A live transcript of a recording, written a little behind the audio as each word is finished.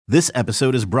This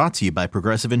episode is brought to you by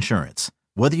Progressive Insurance.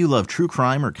 Whether you love true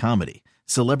crime or comedy,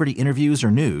 celebrity interviews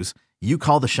or news, you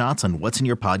call the shots on what's in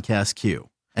your podcast queue.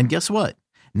 And guess what?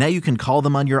 Now you can call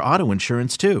them on your auto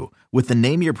insurance too with the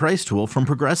Name Your Price tool from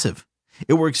Progressive.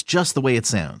 It works just the way it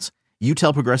sounds. You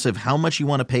tell Progressive how much you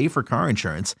want to pay for car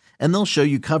insurance, and they'll show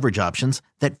you coverage options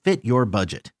that fit your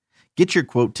budget. Get your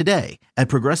quote today at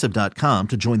Progressive.com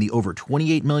to join the over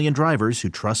 28 million drivers who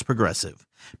trust Progressive.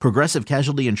 Progressive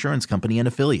Casualty Insurance Company and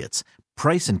Affiliates.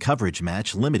 Price and coverage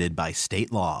match limited by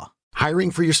state law. Hiring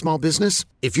for your small business?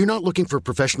 If you're not looking for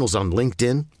professionals on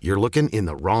LinkedIn, you're looking in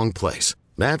the wrong place.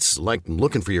 That's like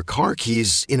looking for your car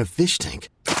keys in a fish tank.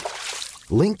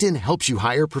 LinkedIn helps you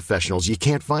hire professionals you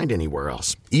can't find anywhere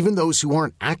else, even those who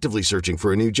aren't actively searching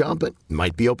for a new job but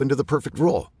might be open to the perfect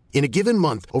role. In a given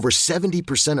month, over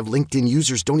 70% of LinkedIn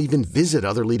users don't even visit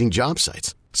other leading job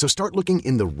sites. So start looking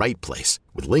in the right place.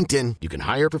 With LinkedIn, you can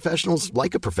hire professionals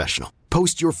like a professional.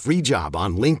 Post your free job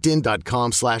on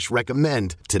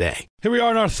linkedin.com/recommend today. Here we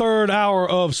are in our third hour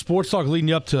of Sports Talk leading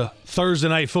you up to Thursday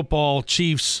Night Football,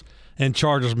 Chiefs and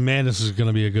Chargers. Man, this is going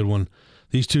to be a good one.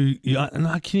 These two,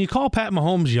 can you call Pat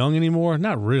Mahomes young anymore?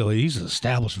 Not really. He's an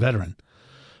established veteran.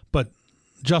 But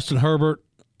Justin Herbert,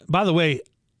 by the way,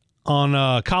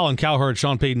 on Colin Cowherd,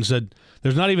 Sean Payton said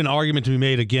there's not even an argument to be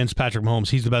made against Patrick Mahomes.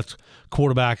 He's the best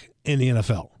quarterback in the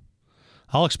NFL.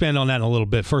 I'll expand on that in a little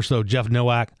bit. First, though, Jeff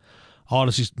Nowak,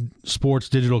 Odyssey Sports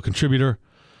digital contributor.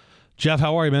 Jeff,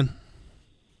 how are you, man?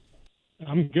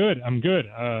 I'm good.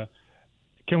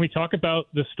 Can we talk about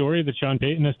the story that Sean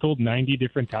Payton has told 90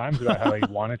 different times about how he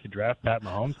wanted to draft Pat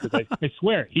Mahomes? Because I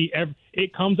swear,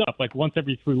 it comes up like once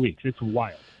every 3 weeks. It's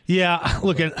wild. Yeah,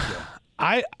 look at.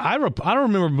 I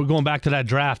don't remember going back to that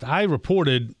draft. I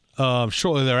reported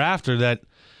shortly thereafter that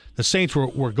the Saints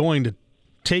were going to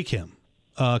take him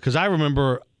because I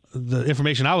remember the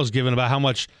information I was given about how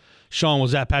much Sean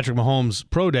was at Patrick Mahomes'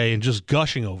 pro day and just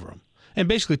gushing over him, and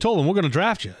basically told him, "We're going to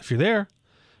draft you if you're there."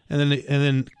 And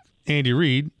then Andy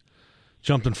Reid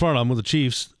jumped in front of him with the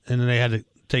Chiefs, and then they had to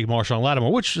take Marshawn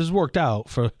Lattimore, which has worked out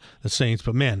for the Saints.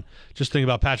 But man, just think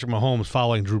about Patrick Mahomes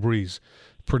following Drew Brees.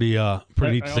 Pretty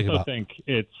neat to think about. I also think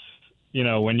it's,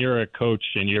 when you're a coach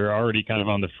and you're already kind of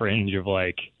on the fringe of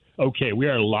like, okay, we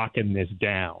are locking this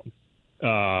down.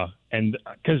 And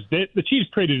because the Chiefs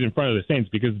traded in front of the Saints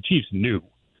because the Chiefs knew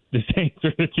the Saints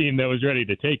were the team that was ready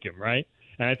to take him, right?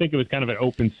 And I think it was kind of an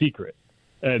open secret.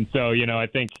 And so, I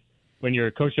think when you're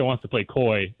a coach that wants to play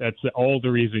coy, that's all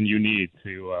the reason you need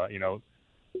to,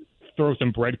 throw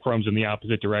some breadcrumbs in the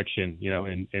opposite direction,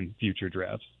 in future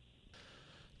drafts.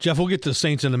 Jeff, we'll get to the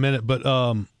Saints in a minute, but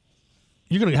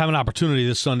you're going to have an opportunity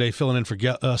this Sunday filling in for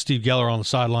Steve Geller on the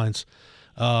sidelines.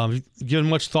 Given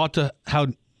much thought to how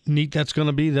neat that's going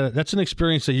to be? That's an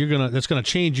experience that's going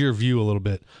to change your view a little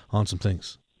bit on some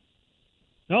things.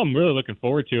 No, I'm really looking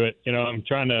forward to it. I'm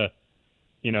trying to,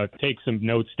 take some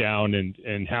notes down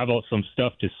and have some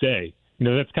stuff to say.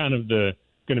 That's kind of going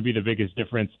to be the biggest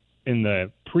difference in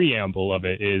the preamble of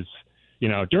it is,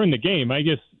 during the game, I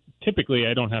guess. Typically,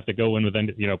 I don't have to go in with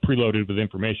preloaded with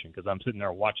information because I'm sitting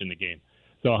there watching the game.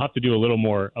 So I'll have to do a little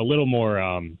more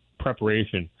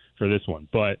preparation for this one.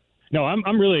 But no,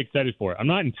 I'm really excited for it. I'm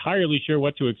not entirely sure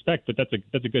what to expect, but that's a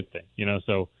good thing.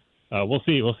 So we'll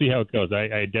see how it goes.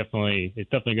 It's definitely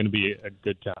going to be a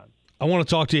good time. I want to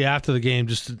talk to you after the game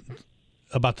just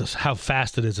about how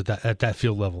fast it is at that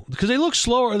field level because they look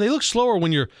slower. They look slower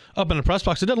when you're up in the press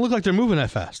box. It doesn't look like they're moving that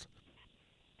fast.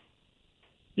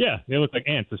 Yeah, they look like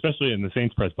ants, especially in the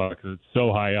Saints press box because it's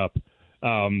so high up.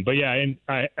 But yeah, and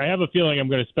I have a feeling I'm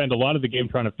going to spend a lot of the game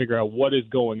trying to figure out what is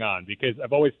going on because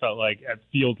I've always felt like at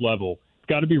field level, it's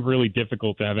got to be really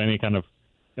difficult to have any kind of,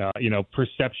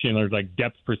 perception or like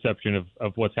depth perception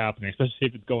of what's happening, especially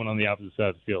if it's going on the opposite side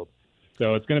of the field.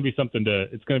 So it's going to be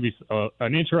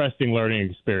an interesting learning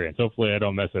experience. Hopefully I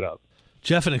don't mess it up.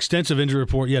 Jeff, an extensive injury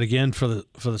report yet again for the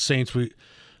Saints. We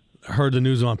heard the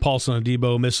news on Paulson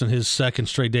Adebo missing his second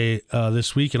straight day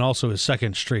this week and also his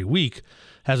second straight week.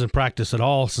 Hasn't practiced at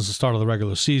all since the start of the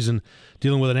regular season.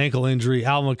 Dealing with an ankle injury.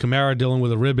 Alvin Kamara dealing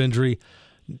with a rib injury.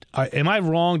 Am I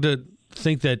wrong to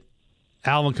think that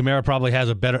Alvin Kamara probably has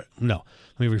a better – no,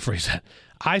 let me rephrase that.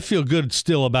 I feel good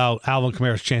still about Alvin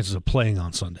Kamara's chances of playing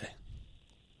on Sunday.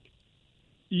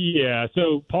 Yeah,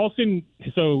 so Paulson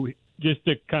 – so just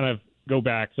to kind of go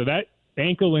back. So that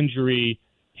ankle injury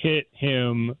hit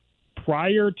him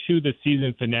prior to the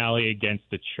season finale against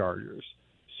the Chargers.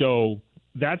 So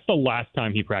that's the last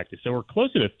time he practiced. So we're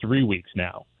closer to 3 weeks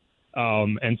now.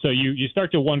 And so you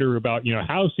start to wonder about,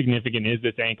 how significant is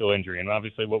this ankle injury? And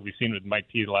obviously what we've seen with Mike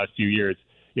T the last few years,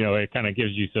 it kind of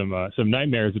gives you some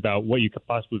nightmares about what you could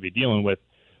possibly be dealing with.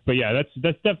 But yeah,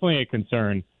 that's definitely a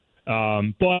concern.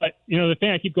 But, the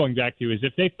thing I keep going back to is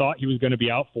if they thought he was going to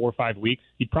be out 4 or 5 weeks,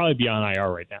 he'd probably be on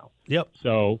IR right now. Yep.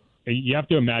 So you have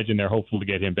to imagine they're hopeful to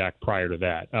get him back prior to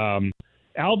that.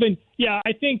 Alvin,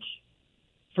 I think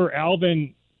for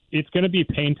Alvin, it's going to be a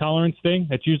pain tolerance thing.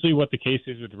 That's usually what the case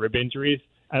is with rib injuries.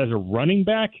 As a running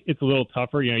back, it's a little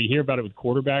tougher. You hear about it with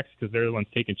quarterbacks because they're the ones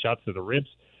taking shots to the ribs.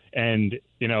 And,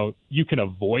 you can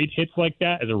avoid hits like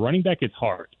that. As a running back, it's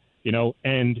hard,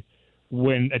 and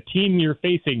when a team you're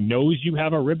facing knows you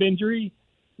have a rib injury,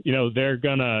 they're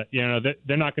gonna,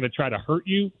 they're not going to try to hurt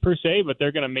you per se, but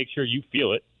they're going to make sure you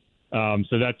feel it.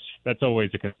 So that's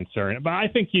always a concern. But I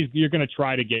think you're going to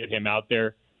try to get him out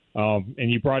there.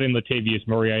 And you brought in Latavius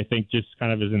Murray, I think, just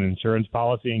kind of as an insurance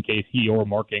policy in case he or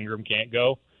Mark Ingram can't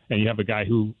go, and you have a guy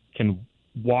who can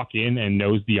walk in and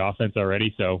knows the offense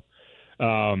already. So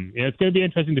it's going to be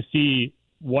interesting to see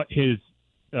what his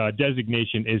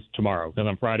designation is tomorrow, because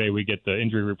on Friday we get the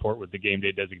injury report with the game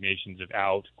day designations of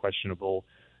out, questionable,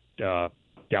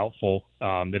 doubtful.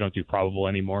 They don't do probable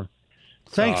anymore.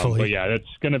 Thankfully. But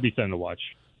that's going to be something to watch.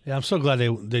 Yeah, I'm so glad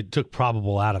they took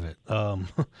probable out of it. All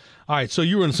right, so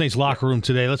you were in the Saints locker room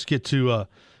today. Let's get to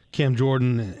Cam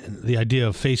Jordan and the idea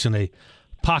of facing a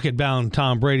pocket-bound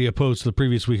Tom Brady opposed to the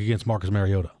previous week against Marcus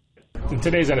Mariota. In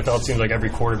today's NFL, it seems like every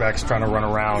quarterback's trying to run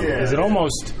around. Yeah. Is it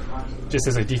almost just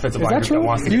as a defensive line group that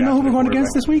wants to get Do you know who we're going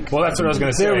against this week? Well, that's what I was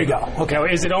going to say. There we go. Okay.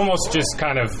 Is it almost just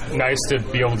kind of nice to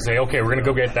be able to say, okay, we're going to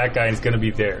go get that guy and it's going to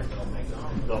be there?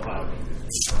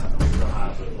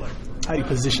 How do you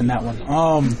position that one?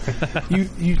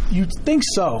 You think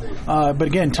so. But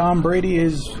again, Tom Brady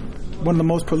is one of the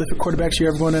most prolific quarterbacks you're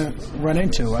ever going to run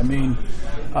into. I mean,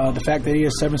 the fact that he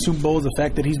has 7 Super Bowls, the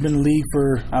fact that he's been in the league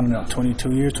for,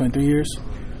 22 years, 23 years.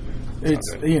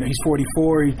 It's he's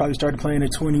 44. He probably started playing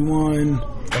at 21.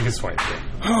 I think it's 23.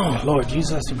 Oh, Lord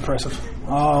Jesus, that's impressive.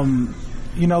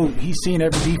 He's seen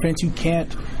every defense. You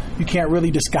can't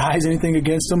really disguise anything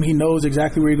against him. He knows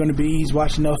exactly where you're going to be. He's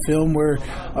watching enough film where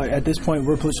at this point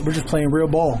we're just playing real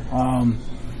ball.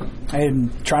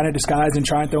 And trying to disguise and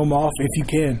trying to throw him off if you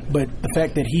can. But the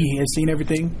fact that he has seen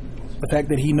everything, the fact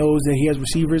that he knows that he has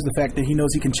receivers, the fact that he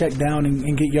knows he can check down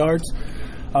and get yards,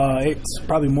 it's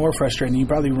probably more frustrating. You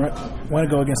probably want to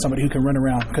go against somebody who can run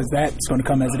around because that's going to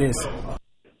come as it is.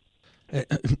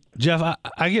 Jeff,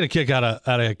 I get a kick out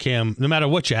of Cam no matter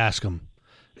what you ask him.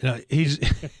 He's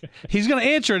going to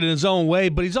answer it in his own way,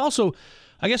 but he's also,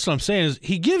 I guess what I'm saying is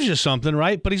he gives you something,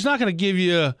 right? But he's not going to give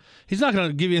you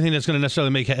anything that's going to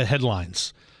necessarily make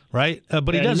headlines, right?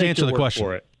 But he does answer the question.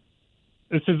 For it.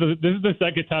 This is the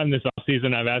second time this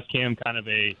offseason I've asked Cam kind of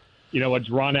a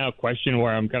drawn out question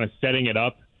where I'm kind of setting it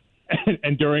up,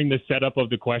 and during the setup of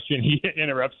the question he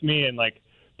interrupts me and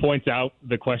points out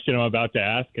the question I'm about to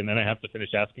ask, and then I have to finish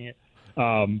asking it.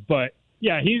 But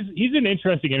yeah, he's an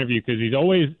interesting interview because he's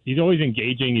always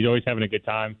engaging, he's always having a good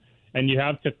time, and you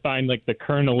have to find the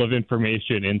kernel of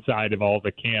information inside of all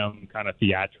the Cam kind of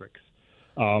theatrics.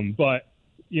 But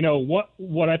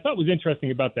what I thought was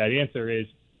interesting about that answer is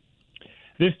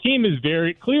this team is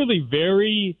very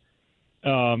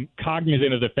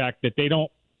cognizant of the fact that they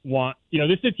don't want,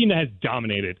 this is a team that has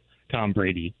dominated Tom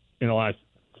Brady in the last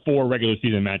 4 regular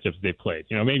season matchups they've played.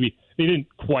 Maybe they didn't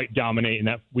quite dominate in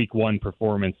that week 1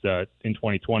 performance in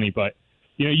 2020, but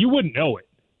you wouldn't know it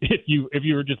if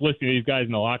you were just listening to these guys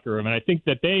in the locker room. And I think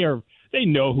that they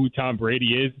know who Tom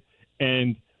Brady is,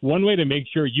 and one way to make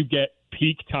sure you get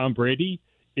peak Tom Brady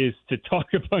is to talk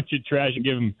a bunch of trash and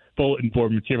give him bulletin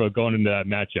board material going into that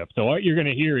matchup. So what you're going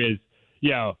to hear is,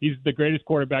 he's the greatest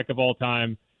quarterback of all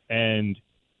time, and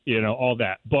all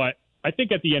that. But I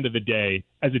think at the end of the day,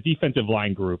 as a defensive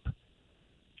line group,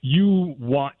 you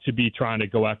want to be trying to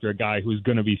go after a guy who's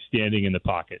going to be standing in the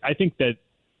pocket. I think that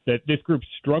this group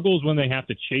struggles when they have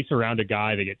to chase around a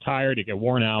guy. They get tired, they get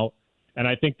worn out, and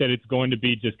I think that it's going to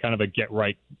be just kind of a get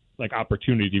right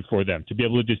opportunity for them to be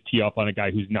able to just tee off on a guy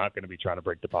who's not going to be trying to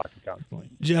break the pocket constantly.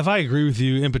 Jeff, I agree with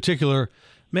you. In particular,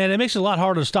 man, it makes it a lot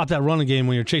harder to stop that running game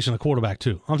when you're chasing a quarterback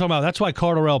too. I'm talking about that's why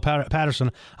Cardarrelle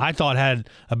Patterson, I thought, had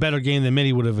a better game than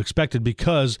many would have expected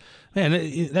because, man,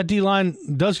 that D-line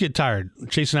does get tired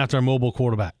chasing after a mobile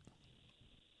quarterback.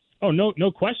 Oh, no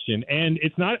question. And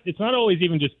it's not always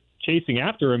even just chasing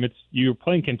after him. It's you're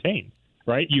playing contain,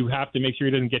 right? You have to make sure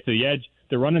he doesn't get to the edge.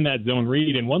 They're running that zone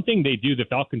read. And one thing the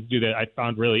Falcons do that I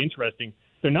found really interesting,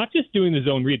 they're not just doing the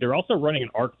zone read, they're also running an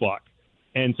arc block.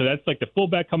 And so that's the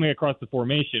fullback coming across the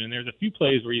formation. And there's a few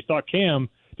plays where you saw Cam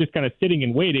just kind of sitting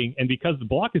and waiting. And because the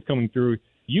block is coming through,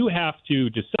 you have to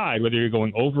decide whether you're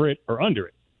going over it or under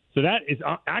it. So that is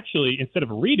actually, instead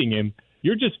of reading him,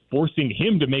 you're just forcing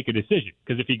him to make a decision.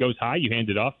 Because if he goes high, you hand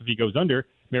it off. If he goes under,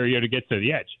 Mariota gets to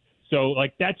the edge. So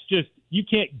that's just you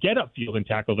can't get upfield and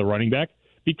tackle the running back,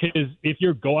 because if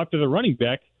you go after the running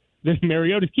back, then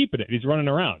Mariota's keeping it. He's running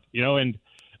around, and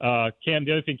Cam,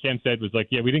 the other thing Cam said was like,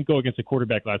 yeah, we didn't go against a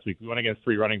quarterback last week. We went against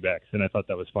 3 running backs. And I thought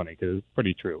that was funny because it's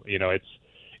pretty true.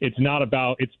 It's not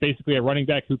about, it's basically a running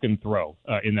back who can throw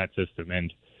in that system.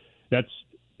 And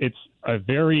it's a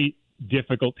very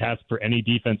difficult task for any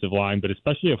defensive line, but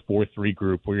especially a 4-3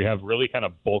 group where you have really kind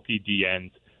of bulky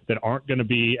DNs that aren't going to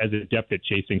be as adept at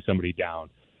chasing somebody down.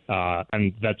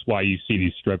 And that's why you see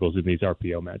these struggles in these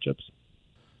RPO matchups.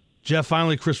 Jeff,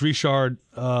 finally, Chris Richard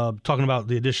talking about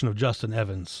the addition of Justin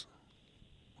Evans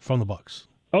from the Bucs.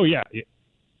 Oh, yeah,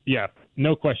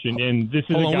 no question. And this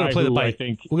is a guy who I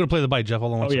think... We're going to play the bite, Jeff.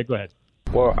 Hold on. Yeah, go ahead.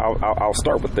 Well, I'll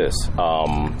start with this.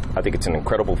 I think it's an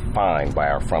incredible find by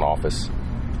our front office,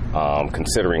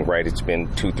 considering, right, it's been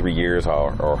 2-3 years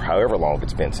or however long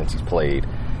it's been since he's played.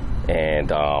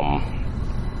 And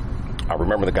I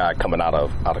remember the guy coming out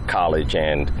of college,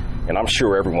 and I'm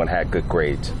sure everyone had good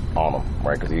grades on him,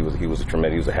 right, because he was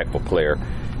a heck of a player.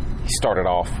 He started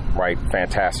off, right,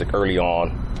 fantastic early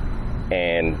on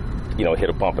and, hit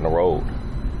a bump in the road.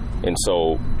 And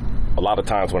so a lot of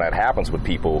times when that happens with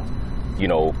people, you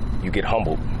get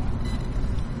humbled,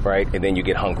 right, and then you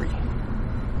get hungry.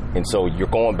 And so you're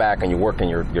going back and you're working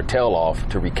your tail off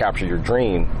to recapture your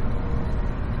dream.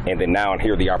 And then now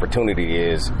here the opportunity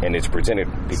is, and it's presented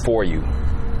before you.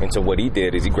 And so what he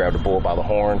did is he grabbed the bull by the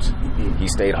horns, he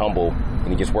stayed humble, and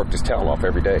he just worked his tail off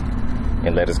every day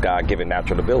and let his God-given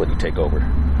natural ability take over.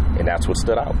 And that's what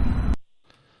stood out.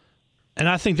 And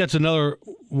I think that's another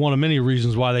one of many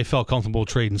reasons why they felt comfortable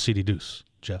trading C.D. Deuce,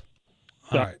 Jeff.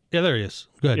 All right. Yeah, there he is.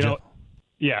 Go ahead, Jeff.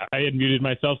 Yeah, I had muted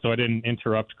myself so I didn't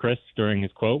interrupt Chris during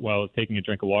his quote while I was taking a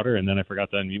drink of water, and then I forgot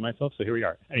to unmute myself, so here we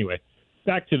are. Anyway,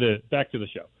 back to the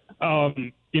show.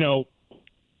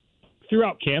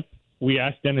 Throughout camp, we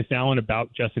asked Dennis Allen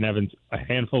about Justin Evans a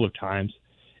handful of times,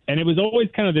 and it was always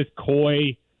kind of this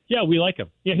coy, yeah, we like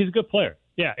him. Yeah, he's a good player.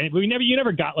 Yeah, and you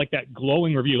never got like that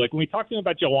glowing review. Like when we talked to him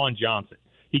about Jawan Johnson,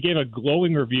 he gave a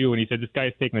glowing review, and he said this guy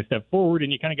is taking a step forward,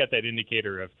 and you kind of got that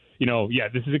indicator of,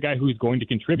 this is a guy who's going to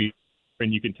contribute,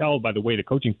 and you can tell by the way the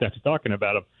coaching staff is talking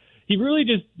about him. He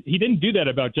didn't do that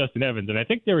about Justin Evans, and I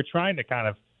think they were trying to kind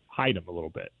of hide him a little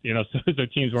bit, so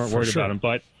teams weren't worried about him.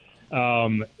 But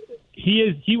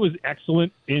he was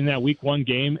excellent in that Week 1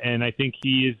 game, and I think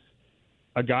he is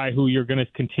a guy who you're going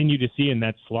to continue to see in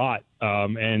that slot.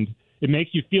 And it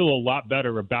makes you feel a lot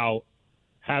better about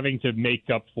having to make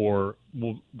up for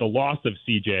the loss of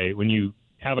CJ when you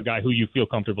have a guy who you feel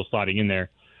comfortable slotting in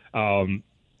there.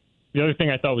 The other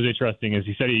thing I thought was interesting is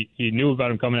he said he knew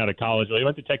about him coming out of college. Well, he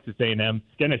went to Texas A&M.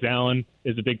 Dennis Allen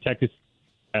is a big Texas.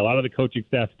 A lot of the coaching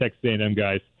staff, Texas A&M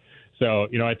guys. So,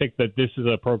 I think that this is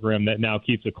a program that now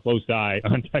keeps a close eye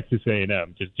on Texas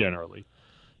A&M, just generally.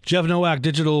 Jeff Nowak,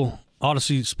 Digital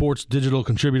Odyssey Sports digital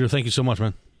contributor. Thank you so much,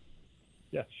 man.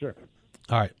 Yeah, sure.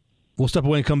 All right. We'll step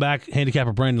away and come back.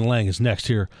 Handicapper Brandon Lang is next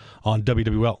here on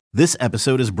WWL. This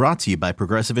episode is brought to you by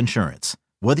Progressive Insurance.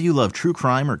 Whether you love true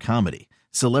crime or comedy,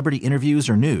 celebrity interviews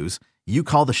or news, you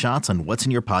call the shots on what's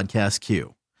in your podcast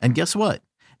queue. And guess what?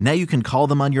 Now you can call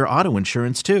them on your auto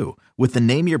insurance too with the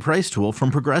Name Your Price tool from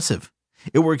Progressive.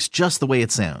 It works just the way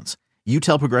it sounds. You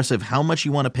tell Progressive how much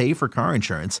you want to pay for car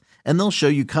insurance, and they'll show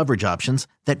you coverage options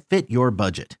that fit your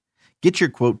budget. Get your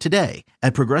quote today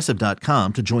at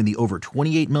Progressive.com to join the over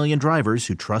 28 million drivers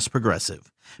who trust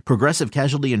Progressive. Progressive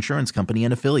Casualty Insurance Company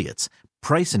and Affiliates.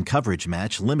 Price and coverage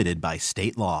match limited by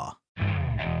state law.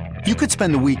 You could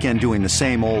spend the weekend doing the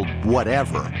same old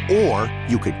whatever, or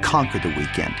you could conquer the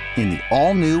weekend in the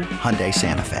all-new Hyundai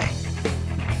Santa Fe.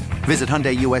 Visit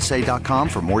HyundaiUSA.com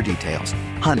for more details.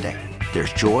 Hyundai,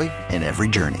 there's joy in every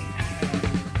journey.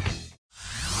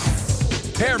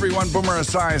 Hey everyone, Boomer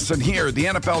Esiason here. The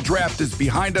NFL Draft is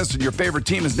behind us and your favorite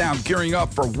team is now gearing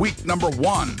up for week number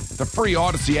 1. The free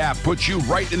Odyssey app puts you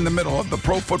right in the middle of the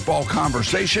pro football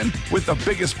conversation with the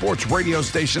biggest sports radio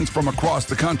stations from across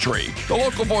the country. The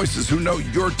local voices who know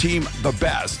your team the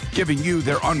best, giving you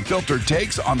their unfiltered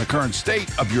takes on the current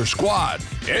state of your squad.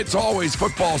 It's always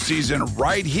football season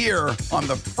right here on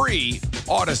the free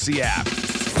Odyssey app.